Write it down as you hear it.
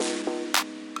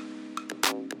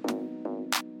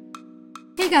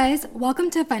Hey guys, welcome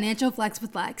to Financial Flex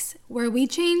with Lex, where we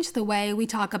change the way we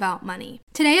talk about money.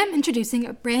 Today I'm introducing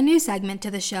a brand new segment to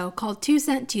the show called 2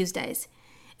 Cent Tuesdays.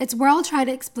 It's where I'll try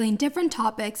to explain different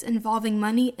topics involving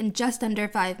money in just under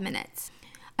 5 minutes.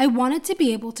 I wanted to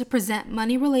be able to present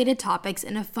money-related topics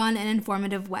in a fun and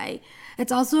informative way.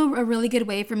 It's also a really good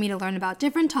way for me to learn about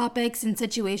different topics and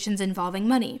situations involving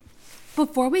money.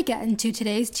 Before we get into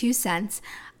today's 2 cents,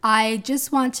 I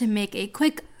just want to make a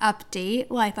quick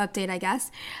life update, I guess.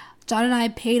 John and I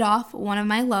paid off one of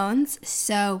my loans,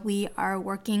 so we are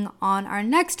working on our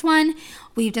next one.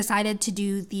 We've decided to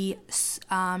do the,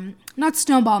 not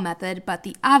snowball method, but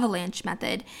the avalanche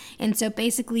method. And so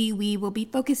basically we will be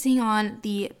focusing on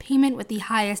the payment with the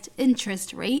highest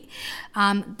interest rate.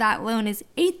 That loan is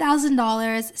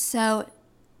 $8,000, so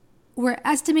we're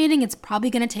estimating it's probably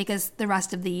going to take us the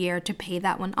rest of the year to pay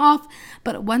that one off.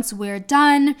 But once we're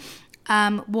done,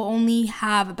 we'll only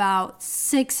have about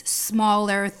 6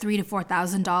 smaller $3,000 to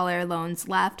 $4,000 loans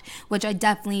left, which I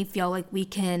definitely feel like we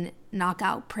can knock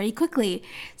out pretty quickly.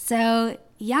 So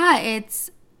yeah, it's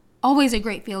always a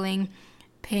great feeling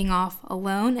paying off a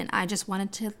loan, and I just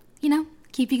wanted to,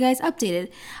 keep you guys updated.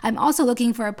 I'm also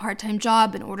looking for a part-time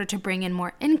job in order to bring in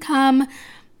more income,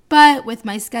 but with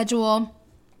my schedule,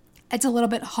 it's a little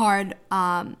bit hard,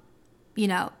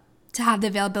 to have the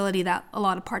availability that a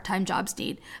lot of part-time jobs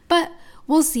need. But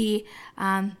we'll see.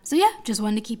 Just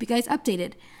wanted to keep you guys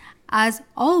updated. As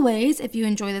always, if you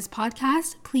enjoy this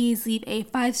podcast, please leave a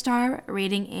 5-star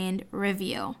rating and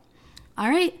review. All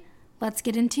right, let's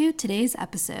get into today's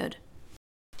episode.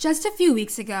 Just a few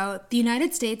weeks ago, the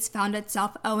United States found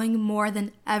itself owing more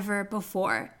than ever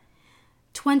before.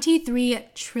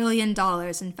 $23 trillion,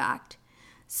 in fact.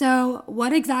 So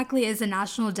what exactly is a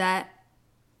national debt?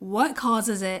 What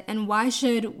causes it? And why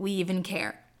should we even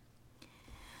care?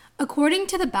 According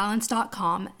to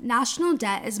thebalance.com, national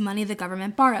debt is money the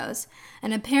government borrows.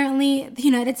 And apparently, the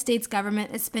United States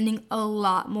government is spending a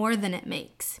lot more than it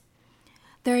makes.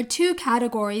 There are 2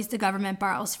 categories the government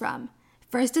borrows from.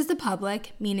 First is the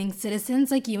public, meaning citizens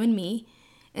like you and me,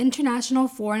 international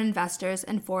foreign investors,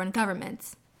 and foreign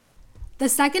governments. The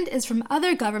second is from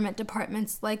other government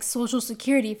departments like Social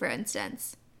Security, for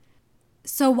instance.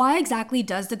 So why exactly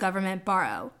does the government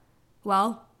borrow?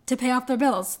 Well, to pay off their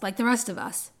bills, like the rest of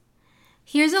us.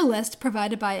 Here's a list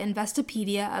provided by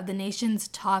Investopedia of the nation's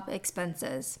top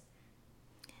expenses.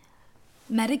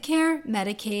 Medicare,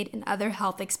 Medicaid, and other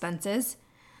health expenses,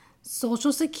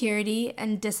 Social Security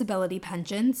and disability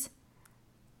pensions,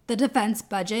 the defense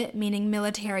budget, meaning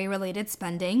military-related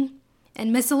spending,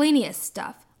 and miscellaneous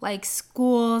stuff, like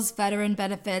schools, veteran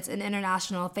benefits, and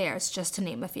international affairs, just to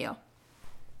name a few.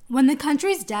 When the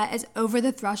country's debt is over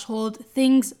the threshold,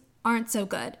 things aren't so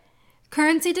good.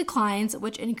 Currency declines,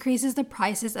 which increases the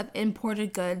prices of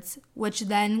imported goods, which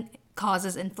then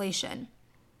causes inflation.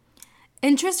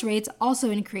 Interest rates also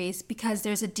increase because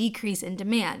there's a decrease in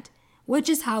demand, which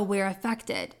is how we're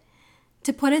affected.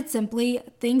 To put it simply,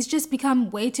 things just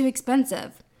become way too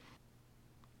expensive.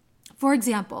 For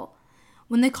example,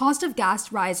 when the cost of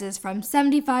gas rises from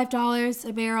 $75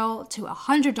 a barrel to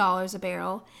 $100 a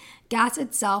barrel, gas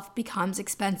itself becomes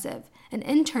expensive. And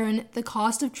in turn, the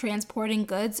cost of transporting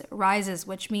goods rises,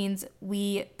 which means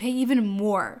we pay even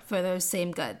more for those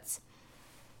same goods.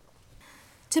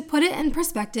 To put it in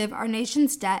perspective, our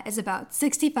nation's debt is about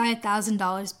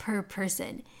 $65,000 per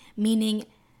person, meaning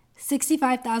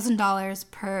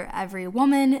 $65,000 per every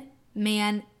woman,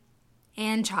 man,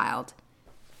 and child.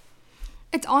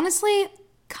 It's honestly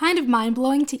kind of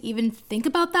mind-blowing to even think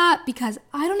about that because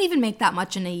I don't even make that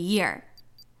much in a year.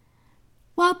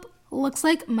 Well, looks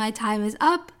like my time is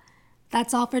up.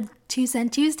 That's all for 2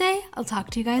 Cent Tuesday. I'll talk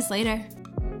to you guys later.